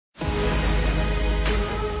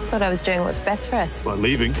thought I was doing what's best for us. By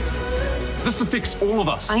leaving. This affects all of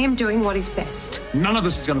us. I am doing what is best. None of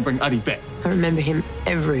this is going to bring Addie back. I remember him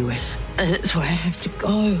everywhere, and it's why I have to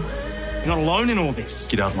go. You're not alone in all this.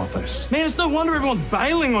 Get out of my face. Man, it's no wonder everyone's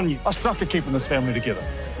bailing on you. I suck at keeping this family together.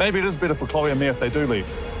 Maybe it is better for Chloe and me if they do leave.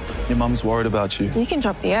 Your mum's worried about you. You can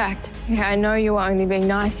drop the act. Yeah, I know you were only being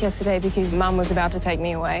nice yesterday because Mum was about to take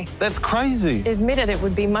me away. That's crazy. Admit it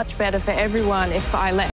would be much better for everyone if I let